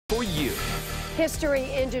for you.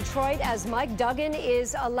 History in Detroit as Mike Duggan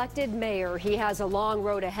is elected mayor. He has a long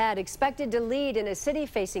road ahead, expected to lead in a city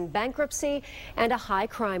facing bankruptcy and a high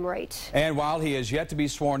crime rate. And while he is yet to be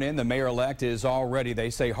sworn in, the mayor-elect is already, they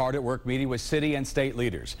say, hard at work meeting with city and state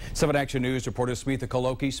leaders. 7 Action News reporter Smitha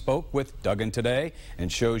Koloki spoke with Duggan today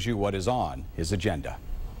and shows you what is on his agenda.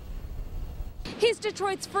 He's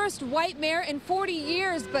Detroit's first white mayor in 40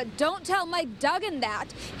 years, but don't tell Mike Duggan that.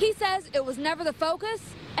 He says it was never the focus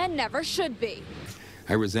and never should be.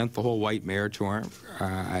 I resent the whole white mayor term.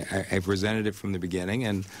 I've resented it from the beginning,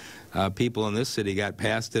 and people in this city got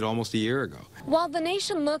past it almost a year ago. While the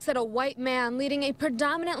nation looks at a white man leading a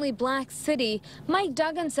predominantly black city, Mike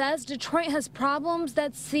Duggan says Detroit has problems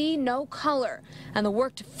that see no color, and the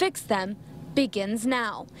work to fix them begins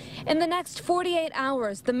now. In the next 48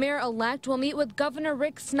 hours, the mayor-elect will meet with Governor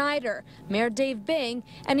Rick Snyder, Mayor Dave Bing,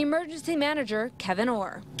 and Emergency Manager Kevin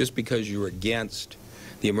Orr. Just because you're against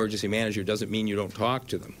the emergency manager doesn't mean you don't talk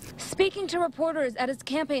to them. Speaking to reporters at his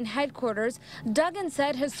campaign headquarters, Duggan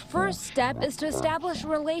said his first step is to establish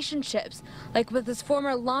relationships, like with his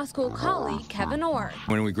former law school colleague, Kevin Orr.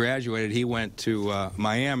 When we graduated, he went to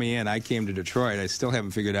Miami, and I came to Detroit. I still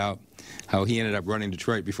haven't figured out how he ended up running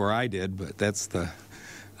Detroit before I did, but that's the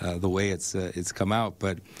way it's come out.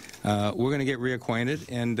 But we're going to get reacquainted,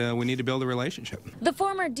 and we need to build a relationship. The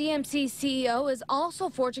former DMC CEO is also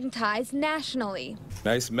forging ties nationally.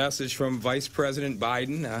 Nice message from Vice President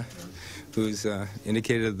Biden, who's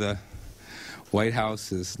indicated the White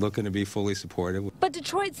House is looking to be fully supportive. But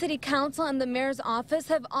Detroit City Council and the mayor's office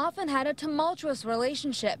have often had a tumultuous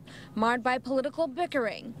relationship, marred by political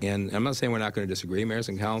bickering. And I'm not saying we're not going to disagree. Mayors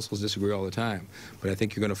and councils disagree all the time. But I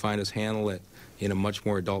think you're going to find us handle it in a much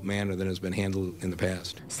more adult manner than has been handled in the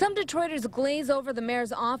past. Some Detroiters glaze over the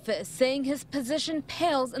mayor's office, saying his position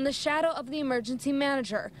pales in the shadow of the emergency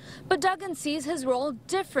manager. But Duggan sees his role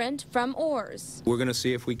different from Orr's. We're going to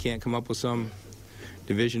see if we can't come up with some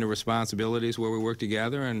division of responsibilities where we work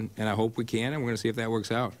together, and I hope we can, and we're going to see if that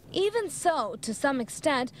works out. Even so, to some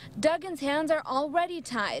extent, Duggan's hands are already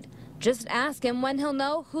tied. Just ask him when he'll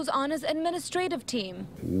know who's on his administrative team.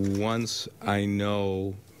 Once I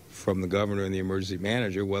know from the governor and the emergency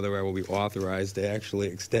manager whether I will be authorized to actually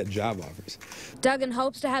extend job offers. Duggan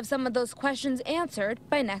hopes to have some of those questions answered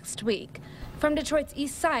by next week. From Detroit's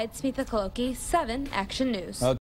East Side, Smitha Koloki, 7 Action News.